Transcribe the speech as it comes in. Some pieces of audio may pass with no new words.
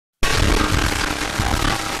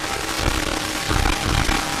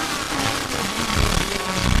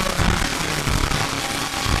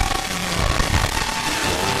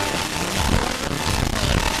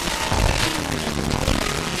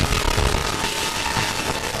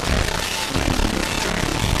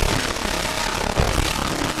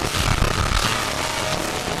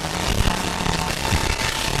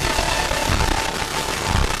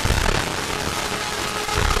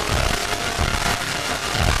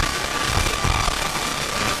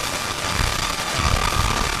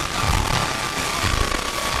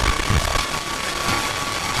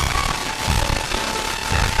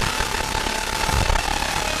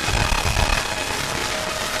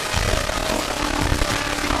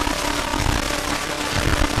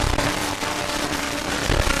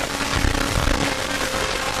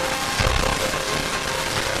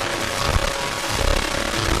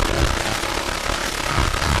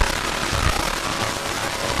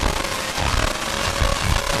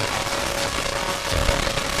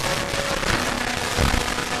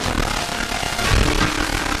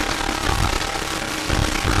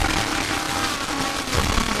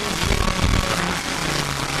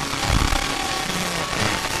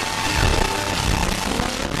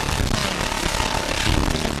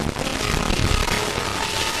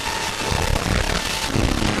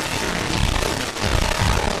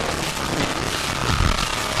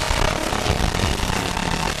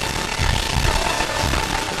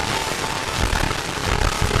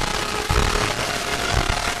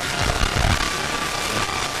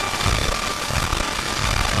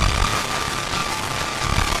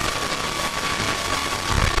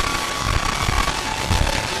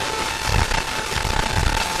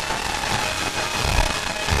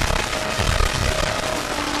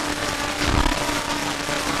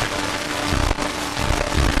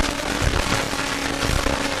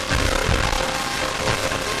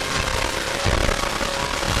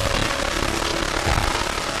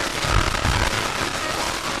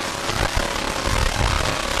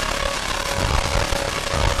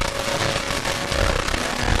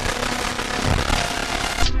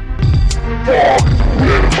fucked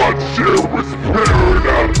with my chair was pairing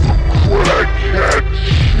out some crackhead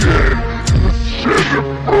shit. This shit is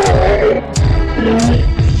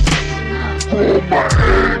from my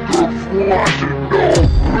anger, wanting no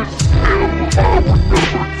but still I would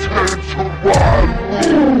never tend to ride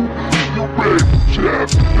loose. You made Jeff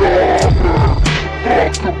Dahmer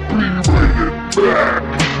fuck a B-rated Mac.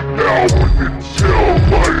 Now when the tail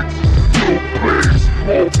lights still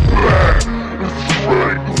baseball bat and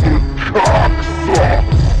strangling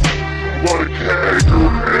cocksucks like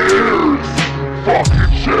haggard heirs.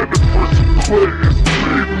 Fucking Jennifer's Clayton's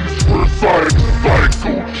babies for Psych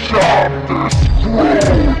chop, they're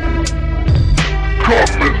screwed.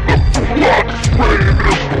 Come in the blood rain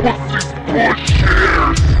and pussy's push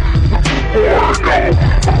hairs. The porno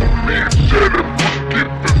of me and Jennifer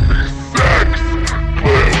giving me sex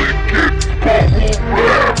clearly gets bubble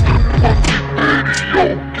wrapped in pussy video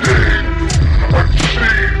games. I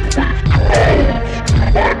cheat with codes on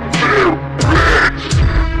their bitch.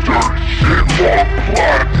 Dirt shit, long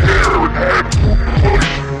blonde hair and head food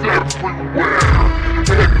place everywhere.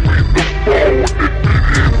 Hand me the phone if it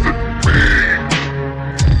isn't me.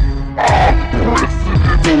 I'm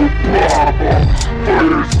President Obama,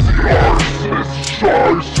 fantasy arsonist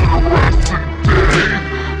charged and arrested day.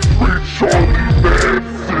 Free Charlie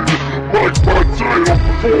Manson, like my title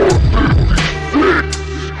 456.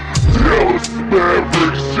 Dallas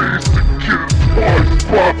Maverick chasing kids, wife,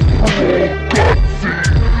 pop, parole, gutsy.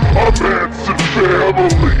 I'm Manson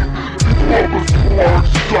family, you promised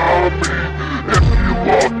large zombie. If you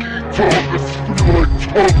lucky, tongue is free like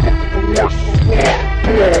tug of war, slot,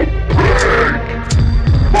 ball, bag.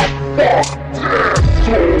 My fucked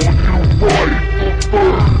asshole, you rightful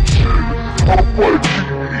virgin. I'm ready to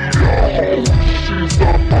eat a hoe, she's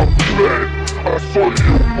on my bed. I saw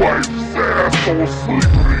your wife's asshole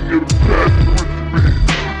sleeping in bed with me.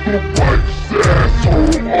 The wife's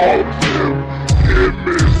asshole, I'm him. Him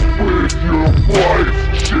is with your wife,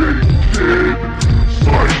 J-Kid.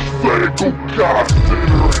 Psycho cocks in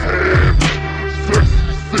her hand.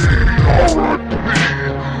 Sexy Sadie, R.I.P.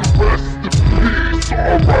 Rest in peace,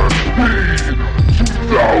 R.I.P.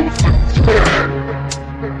 2010.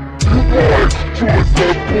 Your wife's choice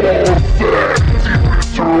that ball sack. Demons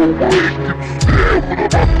are awake and stand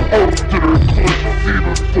with them. I posted her clips even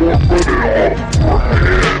before running off her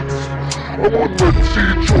hands. I'm on the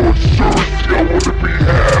T-George shirts, y'all wanna be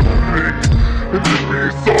happening. And it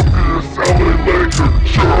means I'm this LA Laker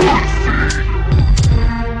jersey.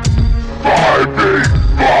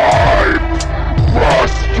 585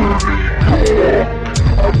 rostered